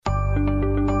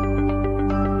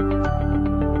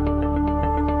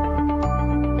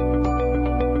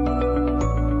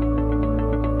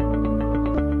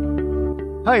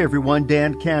Hi everyone,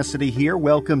 Dan Cassidy here.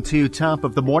 Welcome to Top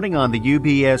of the Morning on the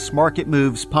UBS Market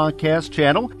Moves podcast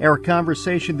channel. Our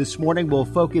conversation this morning will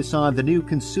focus on the new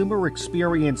consumer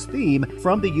experience theme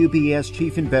from the UBS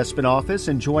Chief Investment Office.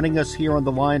 And joining us here on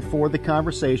the line for the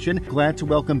conversation, glad to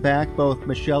welcome back both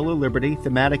Michelle Louliberty,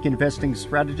 Thematic Investing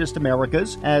Strategist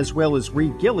Americas, as well as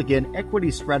Reed Gilligan, Equity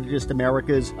Strategist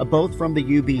Americas, both from the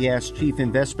UBS Chief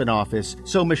Investment Office.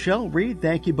 So Michelle, Reed,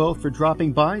 thank you both for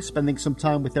dropping by, spending some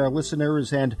time with our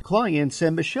listeners and clients.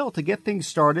 And Michelle, to get things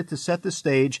started, to set the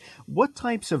stage, what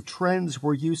types of trends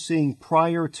were you seeing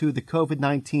prior to the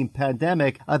COVID-19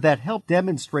 pandemic that helped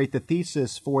demonstrate the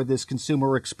thesis for this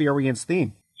consumer experience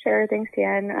theme? Sure. Thanks,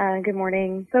 Dan. Good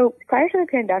morning. So prior to the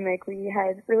pandemic, we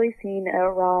had really seen a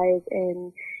rise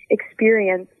in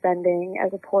experience spending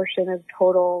as a portion of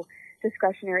total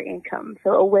discretionary income,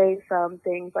 so away from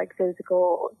things like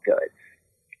physical goods.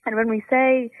 And when we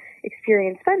say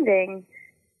experience spending,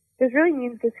 this really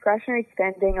means discretionary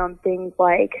spending on things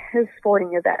like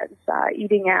sporting events,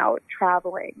 eating out,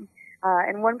 traveling.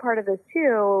 And one part of this,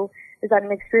 too, is that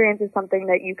an experience is something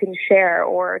that you can share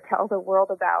or tell the world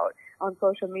about on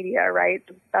social media, right?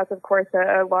 That's, of course,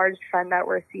 a large trend that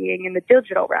we're seeing in the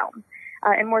digital realm.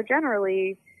 And more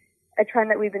generally, a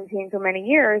trend that we've been seeing for many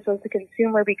years was the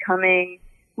consumer becoming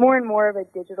more and more of a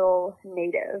digital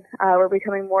native. We're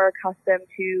becoming more accustomed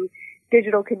to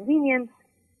digital convenience,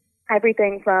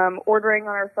 everything from ordering on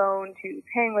our phone to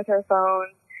paying with our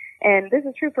phones. And this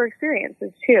is true for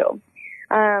experiences, too.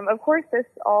 Of course, this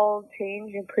all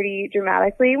changed pretty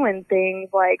dramatically when things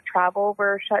like travel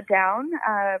were shut down.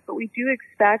 But we do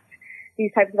expect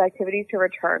these types of activities to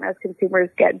return as consumers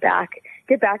get back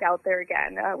out there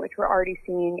again, which we're already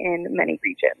seeing in many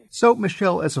regions. So,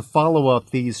 Michelle, as a follow-up,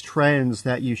 these trends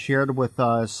that you shared with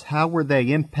us, how were they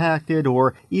impacted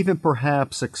or even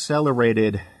perhaps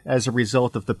accelerated as a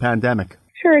result of the pandemic?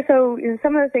 Sure. So,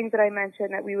 some of the things that I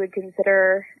mentioned that we would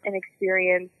consider an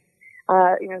experience,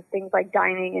 things like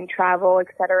dining and travel,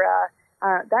 et cetera,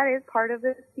 that is part of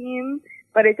this theme,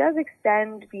 but it does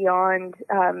extend beyond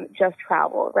just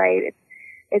travel, right?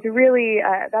 It's really,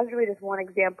 that's really just one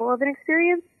example of an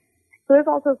experience. So there's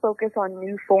also focus on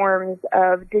new forms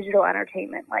of digital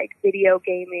entertainment like video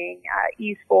gaming,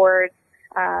 esports,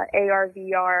 AR,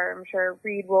 VR. I'm sure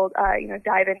Reed will,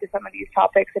 dive into some of these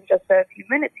topics in just a few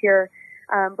minutes here.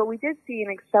 But we did see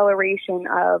an acceleration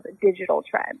of digital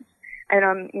trends. And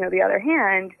on, the other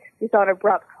hand, we saw an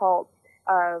abrupt halt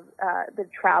of the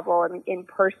travel and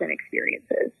in-person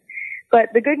experiences.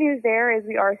 But the good news there is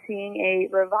we are seeing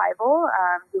a revival.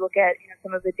 We look at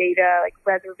some of the data like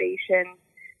reservations,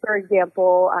 for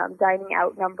example, dining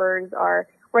out numbers are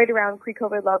right around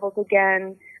pre-COVID levels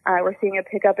again. We're seeing a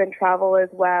pickup in travel as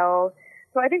well.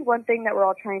 So I think one thing that we're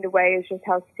all trying to weigh is just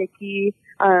how sticky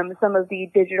some of the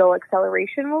digital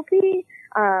acceleration will be.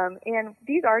 And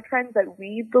these are trends that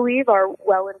we believe are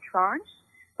well entrenched,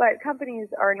 but companies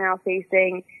are now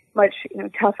facing much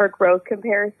tougher growth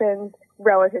comparisons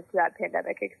relative to that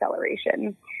pandemic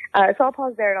acceleration. So I'll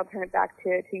pause there and I'll turn it back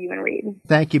to you and Reed.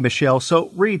 Thank you, Michelle. So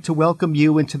Reed, to welcome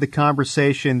you into the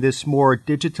conversation, this more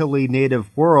digitally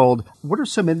native world, what are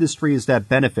some industries that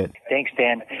benefit? Thanks,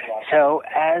 Dan. So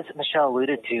as Michelle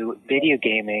alluded to, video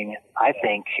gaming, I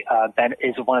think,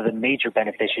 is one of the major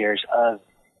beneficiaries of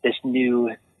this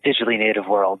new digitally native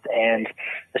world. And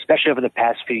especially over the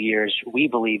past few years, we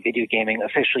believe video gaming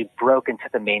officially broke into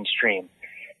the mainstream.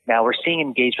 Now we're seeing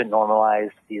engagement normalize,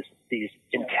 these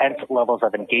intense levels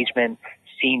of engagement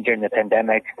seen during the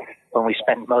pandemic when we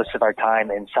spent most of our time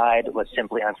inside was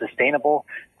simply unsustainable.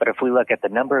 But if we look at the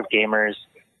number of gamers,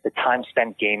 the time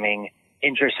spent gaming,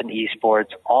 interest in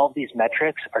esports, all of these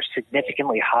metrics are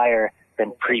significantly higher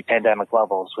than pre-pandemic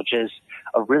levels, which is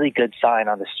a really good sign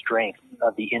on the strength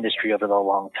of the industry over the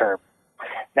long term.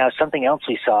 Now, something else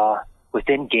we saw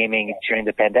within gaming during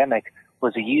the pandemic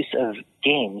was the use of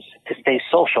games to stay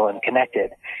social and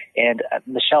connected. And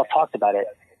Michelle talked about it.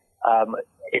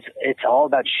 It's all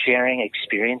about sharing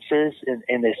experiences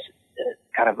in this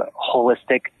kind of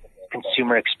holistic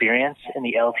consumer experience in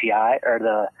the LTI or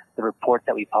the report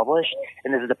that we published.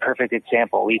 And this is a perfect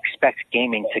example. We expect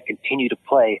gaming to continue to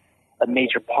play a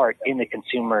major part in the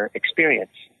consumer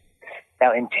experience.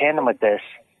 Now, in tandem with this,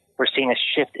 we're seeing a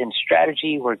shift in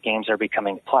strategy where games are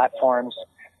becoming platforms.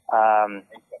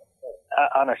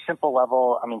 On a simple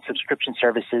level, subscription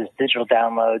services, digital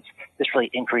downloads, this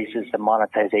really increases the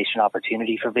monetization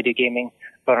opportunity for video gaming.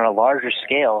 But on a larger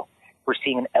scale, we're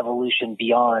seeing an evolution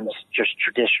beyond just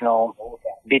traditional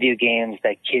video games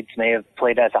that kids may have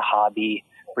played as a hobby.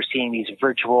 We're seeing these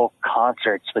virtual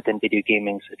concerts within video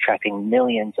gaming attracting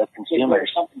millions of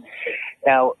consumers.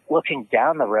 Now, looking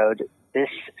down the road, this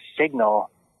signal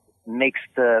makes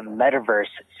the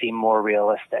metaverse seem more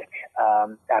realistic.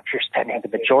 After spending the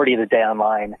majority of the day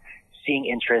online, seeing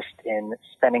interest in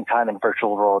spending time in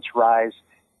virtual worlds rise,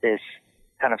 this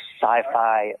kind of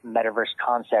sci-fi metaverse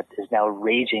concept is now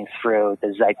raging through the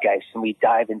zeitgeist, and we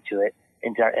dive into it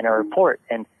in our report.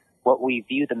 And what we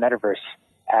view the metaverse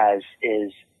as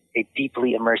is a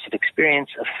deeply immersive experience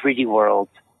of 3D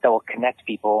worlds that will connect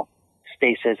people,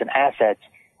 spaces, and assets,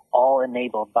 all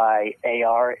enabled by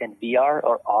AR and VR,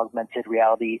 or augmented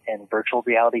reality and virtual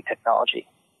reality technology.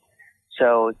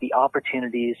 So the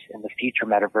opportunities in the future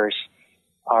metaverse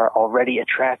are already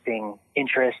attracting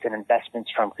interest and investments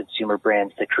from consumer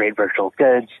brands to create virtual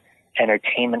goods,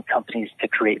 entertainment companies to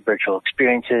create virtual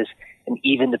experiences, and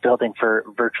even the building for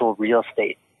virtual real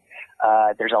estate.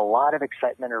 There's a lot of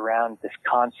excitement around this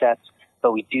concept,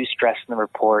 but we do stress in the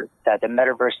report that the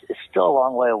metaverse is still a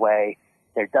long way away.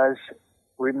 There does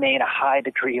remain a high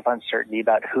degree of uncertainty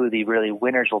about who the really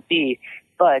winners will be,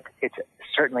 but it's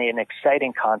certainly an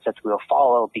exciting concept we'll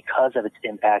follow because of its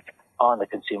impact on the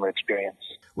consumer experience.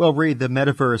 Well, Reed, the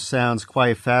metaverse sounds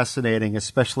quite fascinating,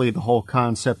 especially the whole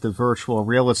concept of virtual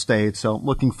real estate. So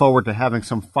looking forward to having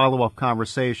some follow-up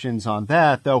conversations on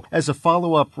that. Though, as a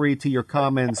follow-up, Reed, to your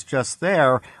comments just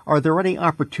there, are there any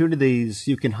opportunities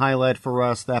you can highlight for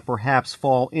us that perhaps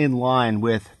fall in line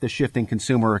with the shifting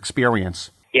consumer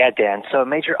experience? Yeah, Dan. So a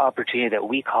major opportunity that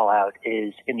we call out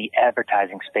is in the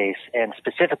advertising space. And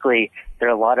specifically, there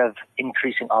are a lot of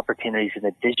increasing opportunities in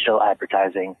the digital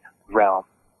advertising realm.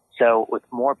 So with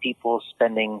more people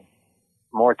spending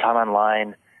more time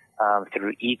online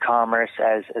through e-commerce,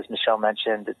 as Michelle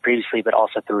mentioned previously, but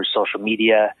also through social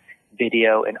media,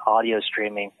 video, and audio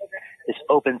streaming, this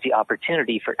opens the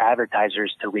opportunity for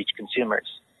advertisers to reach consumers.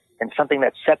 And something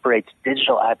that separates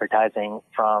digital advertising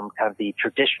from kind of the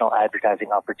traditional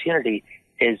advertising opportunity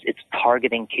is its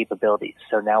targeting capabilities.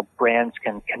 So now brands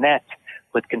can connect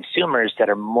with consumers that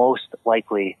are most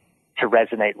likely to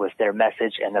resonate with their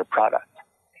message and their product.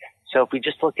 So if we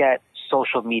just look at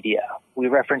social media, we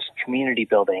referenced community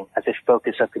building as a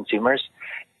focus of consumers.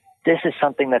 This is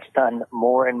something that's done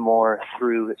more and more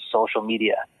through social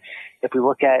media. If we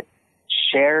look at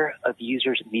share of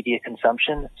users' media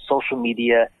consumption, social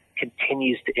media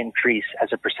continues to increase as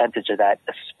a percentage of that,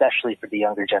 especially for the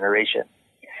younger generation.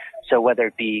 So whether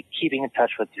it be keeping in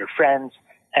touch with your friends,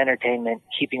 entertainment,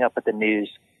 keeping up with the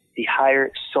news, the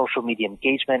higher social media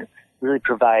engagement really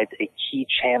provides a key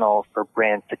channel for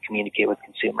brands to communicate with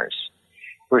consumers.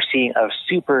 We're seeing a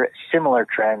super similar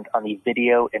trend on the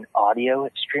video and audio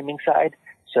streaming side.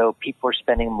 So people are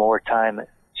spending more time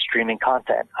streaming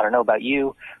content. I don't know about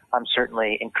you. I'm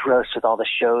certainly engrossed with all the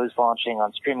shows launching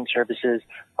on streaming services.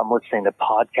 I'm listening to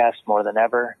podcasts more than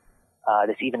ever.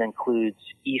 This even includes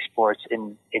esports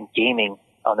in gaming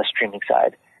on the streaming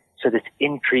side. So this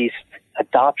increased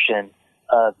adoption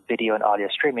of video and audio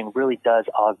streaming really does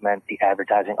augment the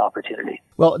advertising opportunity.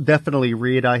 Well, definitely,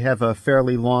 Reed. I have a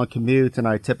fairly long commute, and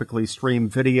I typically stream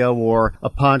video or a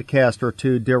podcast or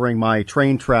two during my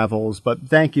train travels. But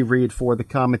thank you, Reed, for the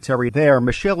commentary there.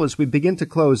 Michelle, as we begin to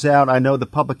close out, I know the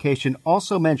publication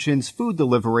also mentions food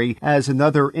delivery as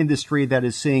another industry that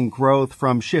is seeing growth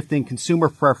from shifting consumer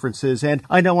preferences. And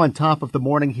I know on Top of the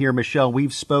Morning here, Michelle,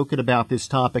 we've spoken about this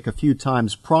topic a few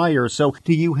times prior. So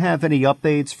do you have any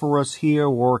updates for us here,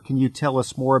 or can you tell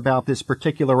us more about this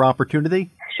particular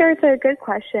opportunity? Sure, it's a good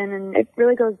question, and it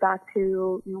really goes back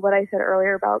to what I said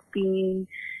earlier about being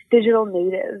digital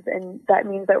natives, and that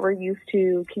means that we're used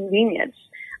to convenience.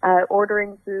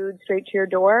 Ordering food straight to your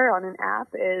door on an app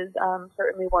is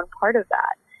certainly one part of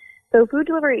that. So food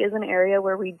delivery is an area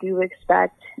where we do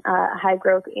expect high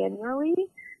growth annually,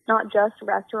 not just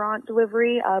restaurant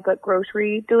delivery, but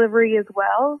grocery delivery as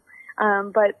well.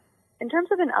 But in terms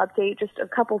of an update, just a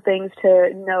couple things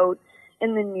to note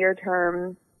in the near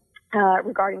term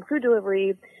regarding food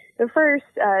delivery. The first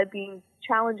being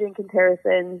challenging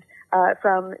comparisons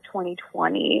from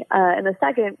 2020, and the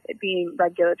second being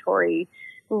regulatory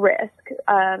risk.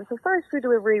 So first, food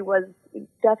delivery was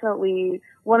definitely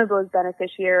one of those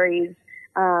beneficiaries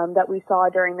that we saw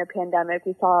during the pandemic.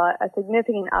 We saw a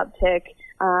significant uptick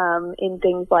in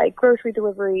things like grocery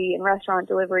delivery and restaurant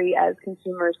delivery as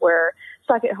consumers were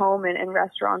stuck at home and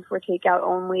restaurants were takeout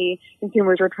only.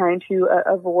 Consumers were trying to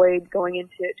avoid going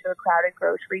into a crowded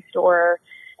grocery store.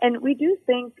 And we do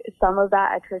think some of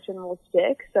that attrition will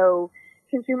stick. So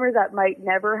consumers that might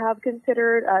never have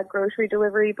considered grocery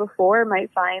delivery before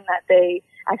might find that they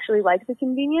actually like the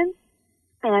convenience.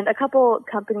 And a couple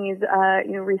companies,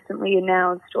 recently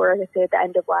announced, or I say at the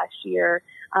end of last year,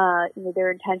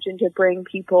 their intention to bring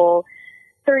people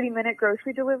 30-minute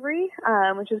grocery delivery,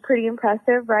 which is pretty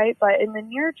impressive, right? But in the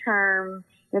near term,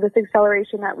 this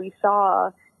acceleration that we saw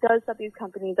does set these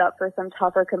companies up for some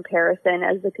tougher comparison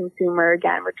as the consumer,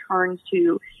 again, returns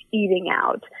to eating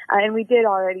out. And we did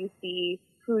already see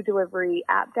food delivery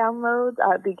app downloads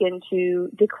begin to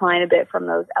decline a bit from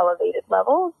those elevated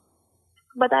levels.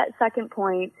 But that second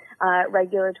point,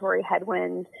 regulatory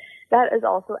headwinds, that is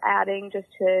also adding just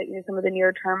to some of the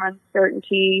near-term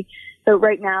uncertainty. So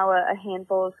right now, a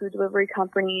handful of food delivery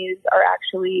companies are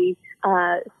actually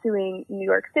suing New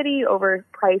York City over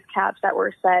price caps that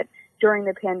were set during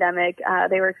the pandemic.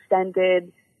 They were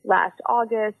extended last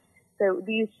August. So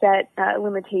these set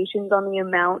limitations on the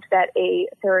amount that a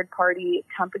third-party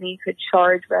company could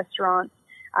charge restaurants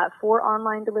for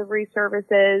online delivery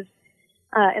services.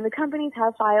 And the companies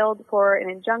have filed for an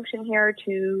injunction here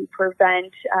to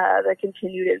prevent the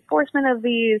continued enforcement of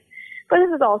these. But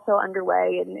this is also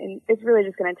underway, and it's really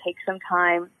just going to take some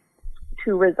time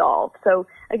to resolve. So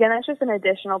again, that's just an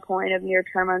additional point of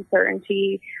near-term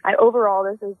uncertainty. Overall,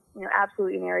 this is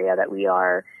absolutely an area that we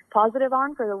are positive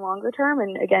on for the longer term.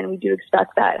 And again, we do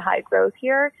expect that high growth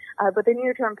here, but the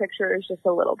near-term picture is just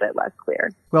a little bit less clear.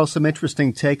 Well, some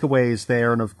interesting takeaways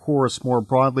there. And of course, more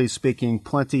broadly speaking,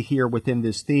 plenty here within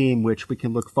this theme, which we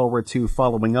can look forward to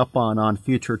following up on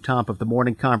future Top of the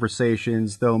Morning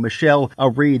conversations. Though, Michelle,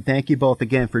 Reed, thank you both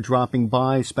again for dropping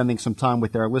by, spending some time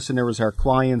with our listeners, our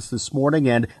clients this morning,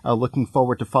 and looking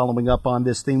forward to following up on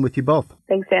this theme with you both.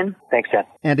 Thanks, Dan. Thanks, Dan.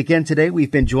 And again, today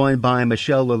we've been joined by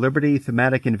Michelle LaLiberty,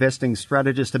 Thematic Investing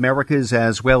Strategist Americas,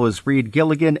 as well as Reed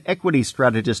Gilligan, Equity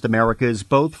Strategist Americas,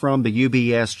 both from the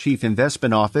UBS Chief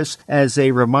Investment Office. As a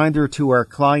reminder to our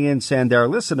clients and our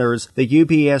listeners, the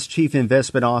UBS Chief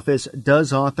Investment Office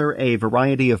does author a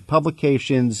variety of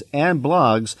publications and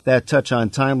blogs that touch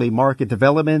on timely market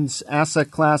developments,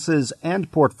 asset classes,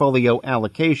 and portfolio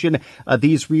allocation.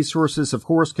 These resources, of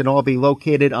course, can all be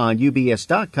located on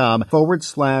ubs.com/CIO,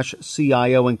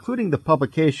 including the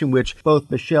publication which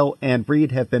both Michelle and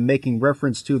Reed have been making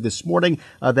reference to this morning,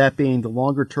 that being the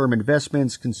Longer-Term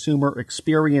Investments Consumer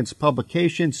Experience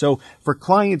publication. So for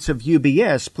clients of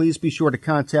UBS, please be sure to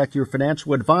contact your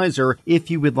financial advisor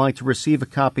if you would like to receive a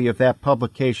copy of that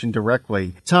publication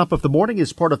directly. Top of the Morning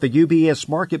is part of the UBS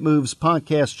Market Moves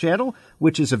podcast channel,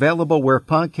 which is available where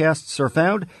podcasts are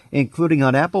found, including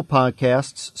on Apple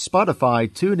Podcasts,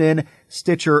 Spotify, TuneIn,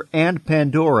 Stitcher, and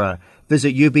Pandora.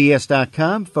 Visit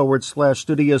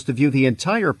ubs.com/studios to view the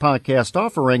entire podcast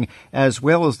offering, as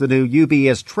well as the new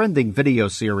UBS Trending video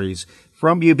series.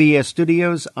 From UBS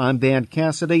Studios, I'm Dan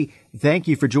Cassidy. Thank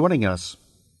you for joining us.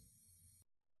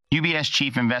 UBS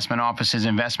Chief Investment Office's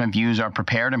investment views are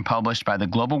prepared and published by the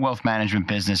global wealth management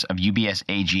business of UBS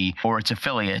AG or its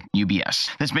affiliate, UBS.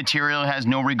 This material has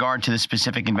no regard to the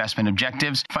specific investment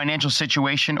objectives, financial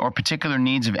situation, or particular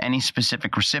needs of any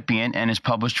specific recipient and is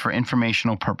published for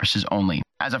informational purposes only.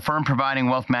 As a firm providing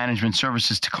wealth management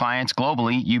services to clients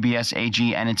globally, UBS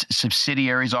AG and its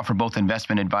subsidiaries offer both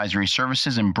investment advisory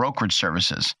services and brokerage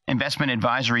services. Investment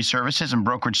advisory services and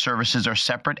brokerage services are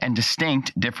separate and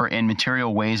distinct, differ in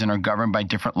material ways, and are governed by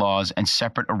different laws and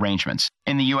separate arrangements.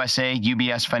 In the USA,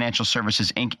 UBS Financial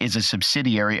Services, Inc. is a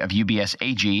subsidiary of UBS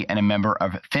AG and a member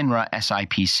of FINRA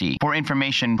SIPC. For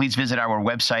information, please visit our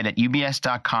website at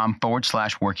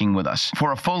ubs.com/working with us.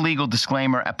 For a full legal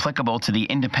disclaimer applicable to the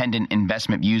independent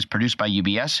investment views produced by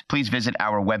UBS, please visit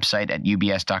our website at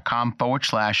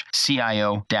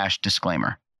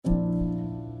ubs.com/CIO-disclaimer.